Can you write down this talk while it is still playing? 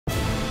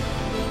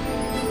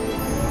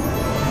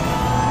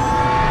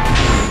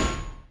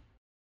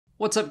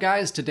What's up,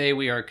 guys? Today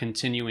we are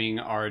continuing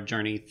our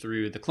journey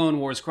through the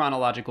Clone Wars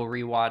Chronological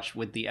Rewatch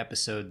with the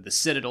episode The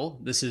Citadel.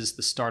 This is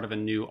the start of a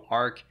new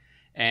arc,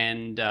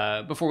 and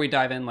before we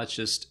dive in, let's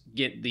just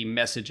get the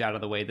message out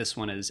of the way. This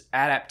one is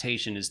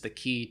adaptation is the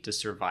key to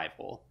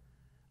survival.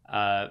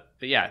 But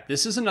yeah,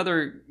 this is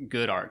another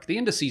good arc. The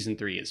end of Season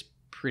 3 is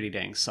pretty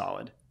dang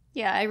solid.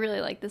 Yeah, I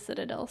really like the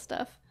Citadel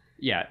stuff.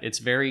 Yeah, it's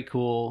very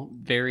cool,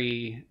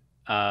 very,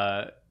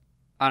 I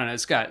don't know,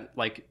 it's got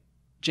like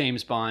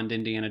James Bond,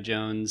 Indiana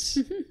Jones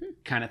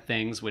kind of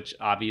things, which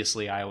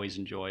obviously I always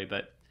enjoy,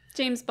 but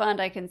James Bond,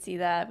 I can see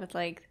that with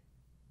like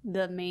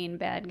the main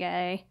bad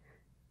guy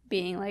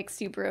being like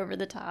super over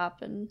the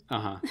top and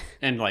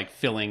and like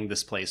filling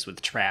this place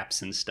with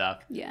traps and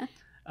stuff. Yeah.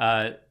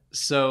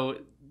 So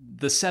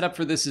the setup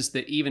for this is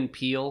that Even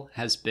Piell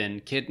has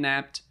been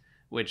kidnapped,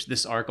 which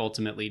this arc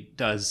ultimately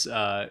does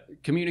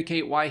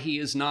communicate why he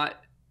is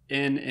not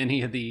in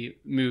any of the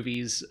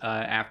movies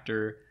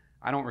after.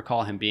 I don't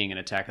recall him being in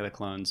Attack of the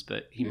Clones,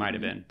 but he might have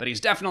been. But he's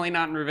definitely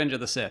not in Revenge of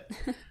the Sith.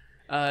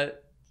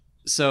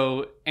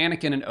 So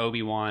Anakin and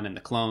Obi-Wan and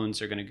the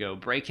clones are going to go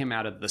break him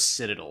out of the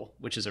Citadel,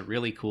 which is a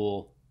really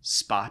cool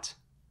spot.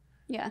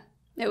 Yeah.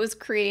 It was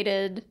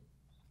created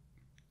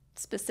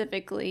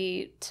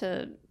specifically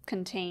to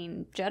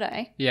contain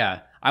Jedi.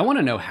 Yeah. I want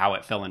to know how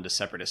it fell into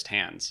Separatist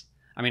hands.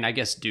 I mean, I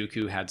guess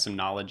Dooku had some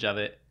knowledge of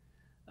it,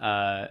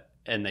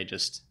 and they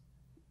just...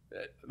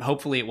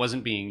 hopefully it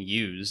wasn't being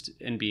used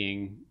and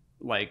being...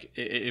 like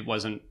it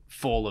wasn't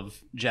full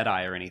of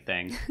Jedi or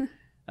anything.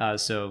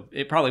 So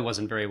it probably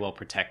wasn't very well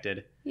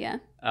protected. Yeah.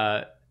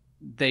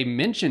 They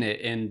mention it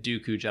in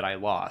Dooku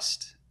Jedi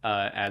Lost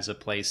as a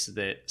place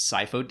that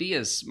Sifo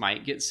Dyas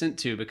might get sent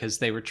to because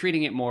they were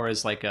treating it more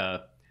as like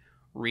a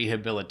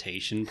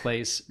rehabilitation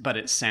place, but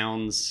it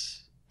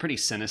sounds pretty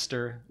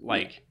sinister.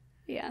 Like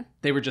yeah,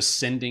 they were just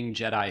sending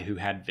Jedi who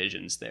had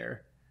visions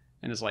there.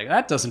 And it's like,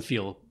 that doesn't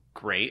feel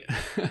great.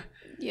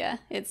 Yeah,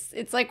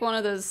 it's like one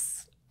of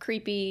those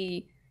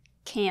creepy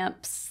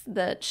camps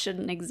that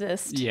shouldn't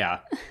exist. Yeah,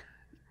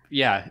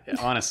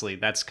 honestly,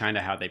 that's kind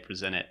of how they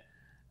present it.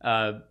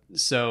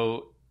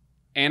 So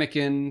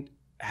Anakin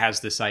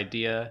has this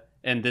idea,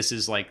 and this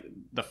is like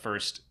the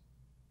first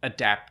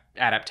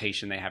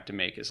adaptation they have to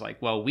make is like,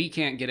 well, we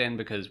can't get in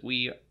because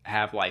we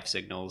have life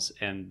signals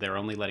and they're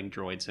only letting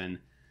droids in.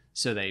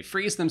 So they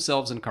freeze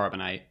themselves in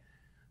carbonite.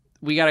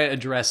 We got to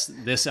address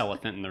this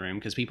elephant in the room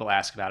because people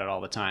ask about it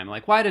all the time.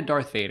 Like, why did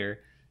Darth Vader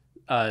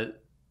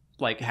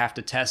have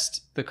to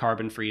test the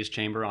carbon freeze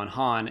chamber on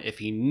Han if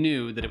he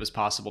knew that it was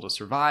possible to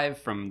survive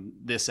from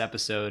this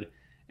episode?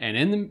 And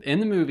in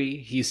the movie,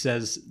 he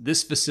says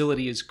this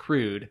facility is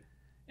crude,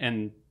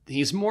 and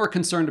he's more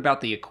concerned about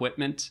the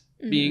equipment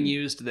being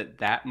used,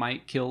 that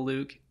might kill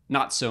Luke,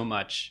 not so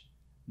much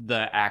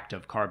the act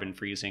of carbon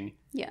freezing.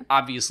 Yeah.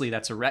 Obviously,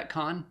 that's a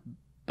retcon,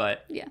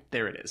 but yeah,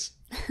 there it is.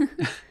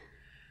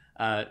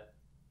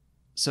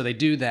 So they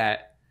do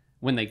that.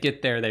 When they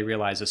get there, they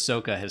realize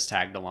Ahsoka has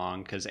tagged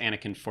along because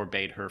Anakin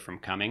forbade her from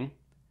coming.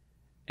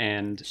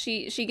 And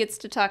she gets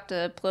to talk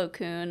to Plo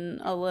Koon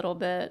a little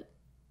bit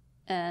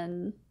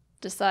and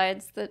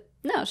decides that,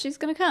 no, she's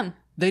going to come.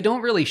 They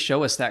don't really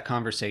show us that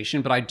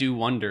conversation, but I do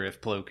wonder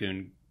if Plo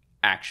Koon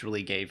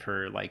actually gave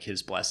her like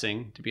his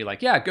blessing to be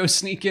like, yeah, go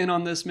sneak in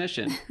on this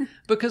mission.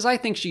 Because I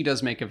think she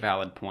does make a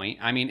valid point.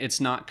 I mean,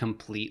 it's not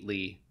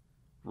completely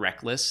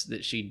reckless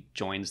that she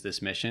joins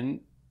this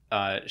mission.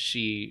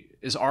 She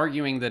is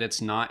arguing that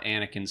it's not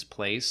Anakin's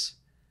place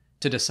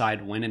to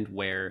decide when and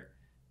where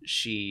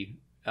she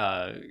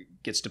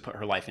gets to put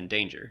her life in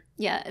danger.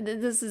 Yeah,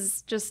 this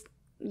is just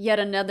yet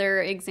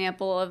another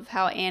example of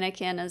how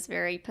Anakin is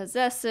very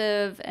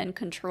possessive and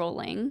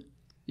controlling.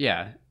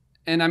 Yeah,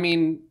 and I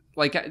mean,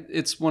 like,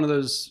 it's one of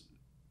those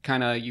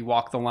kind of you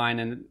walk the line,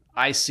 and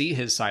I see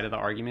his side of the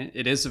argument.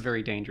 It is a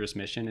very dangerous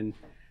mission,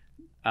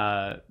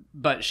 and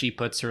but she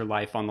puts her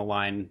life on the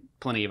line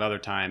plenty of other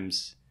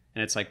times.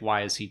 And it's like,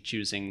 why is he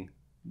choosing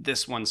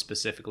this one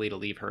specifically to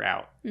leave her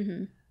out?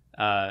 Mm-hmm.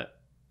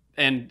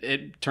 And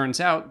it turns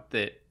out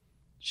that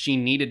she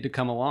needed to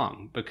come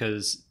along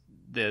because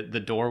the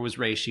door was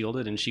ray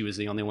shielded and she was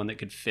the only one that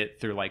could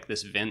fit through like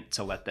this vent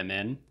to let them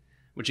in,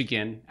 which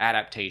again,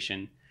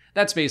 adaptation.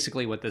 That's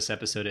basically what this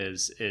episode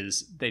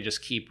is they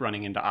just keep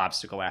running into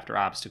obstacle after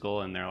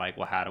obstacle. And they're like,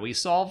 well, how do we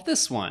solve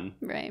this one?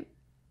 Right.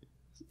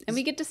 And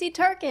we get to see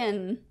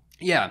Tarkin.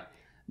 Yeah.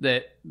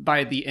 That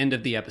by the end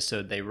of the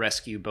episode, they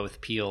rescue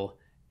both Piell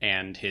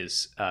and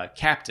his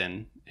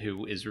captain,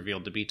 who is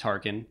revealed to be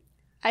Tarkin.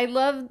 I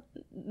love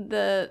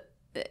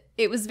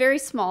it was very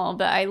small,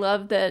 but I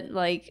love that,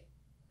 like,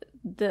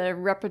 the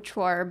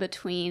repertoire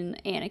between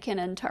Anakin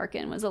and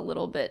Tarkin was a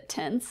little bit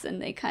tense,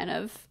 and they kind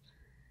of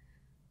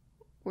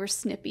were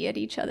snippy at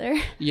each other.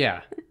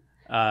 Yeah.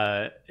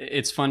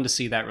 It's fun to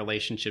see that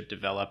relationship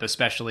develop,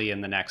 especially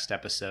in the next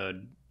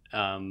episode.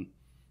 And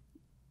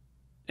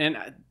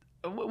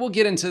we'll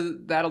get into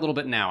that a little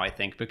bit now, I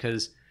think,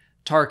 because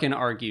Tarkin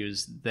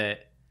argues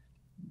that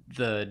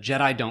the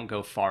Jedi don't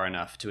go far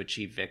enough to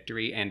achieve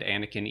victory, and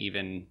Anakin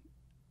even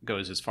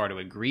goes as far to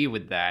agree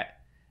with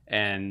that.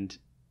 And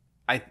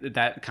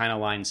that kind of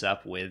lines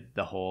up with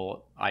the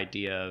whole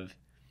idea of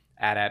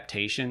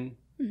adaptation.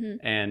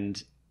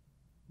 And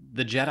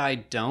the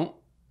Jedi don't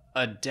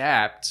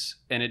adapt,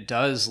 and it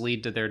does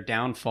lead to their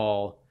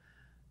downfall.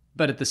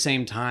 But at the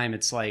same time,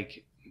 it's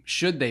like,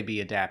 should they be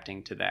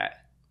adapting to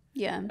that?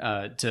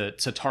 Yeah. To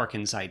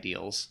Tarkin's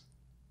ideals?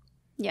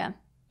 Yeah.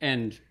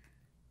 And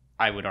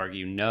I would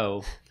argue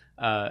no.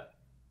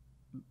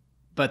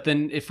 But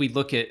then if we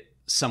look at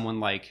someone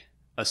like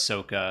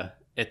Ahsoka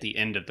at the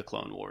end of the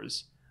Clone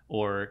Wars,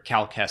 or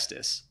Cal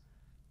Kestis,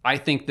 I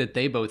think that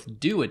they both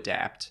do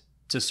adapt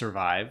to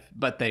survive,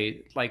 but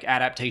they, like,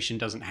 adaptation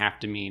doesn't have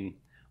to mean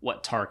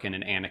what Tarkin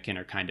and Anakin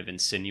are kind of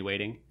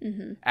insinuating.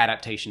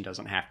 Adaptation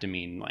doesn't have to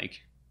mean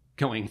like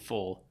going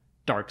full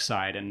dark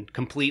side and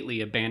completely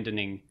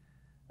abandoning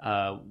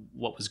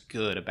what was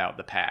good about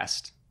the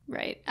past.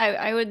 Right.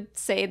 I would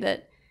say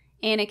that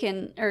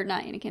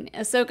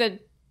Ahsoka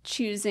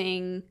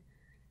choosing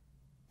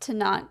to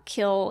not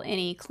kill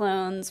any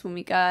clones when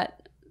we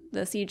got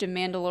the Siege of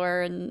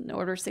Mandalore and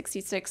Order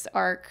 66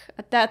 arc,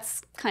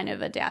 that's kind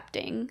of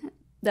adapting.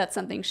 That's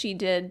something she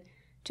did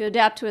to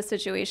adapt to a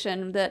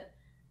situation that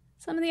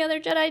some of the other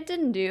Jedi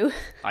didn't do.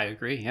 I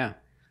agree, yeah.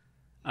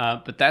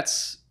 But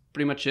that's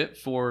pretty much it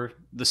for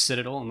the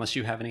Citadel, unless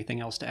you have anything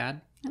else to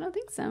add. I don't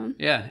think so.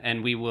 Yeah,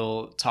 and we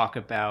will talk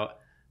about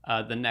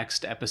the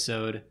next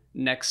episode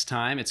next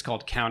time. It's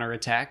called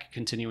Counterattack,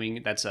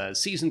 continuing. That's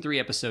Season 3,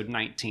 Episode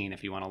 19,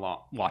 if you want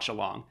to watch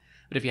along.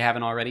 But if you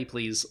haven't already,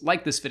 please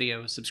like this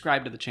video,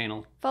 subscribe to the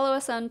channel. Follow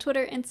us on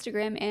Twitter,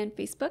 Instagram, and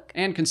Facebook.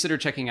 And consider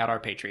checking out our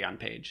Patreon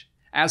page.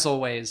 As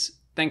always,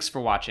 thanks for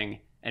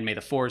watching, and may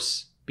the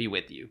Force be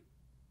with you.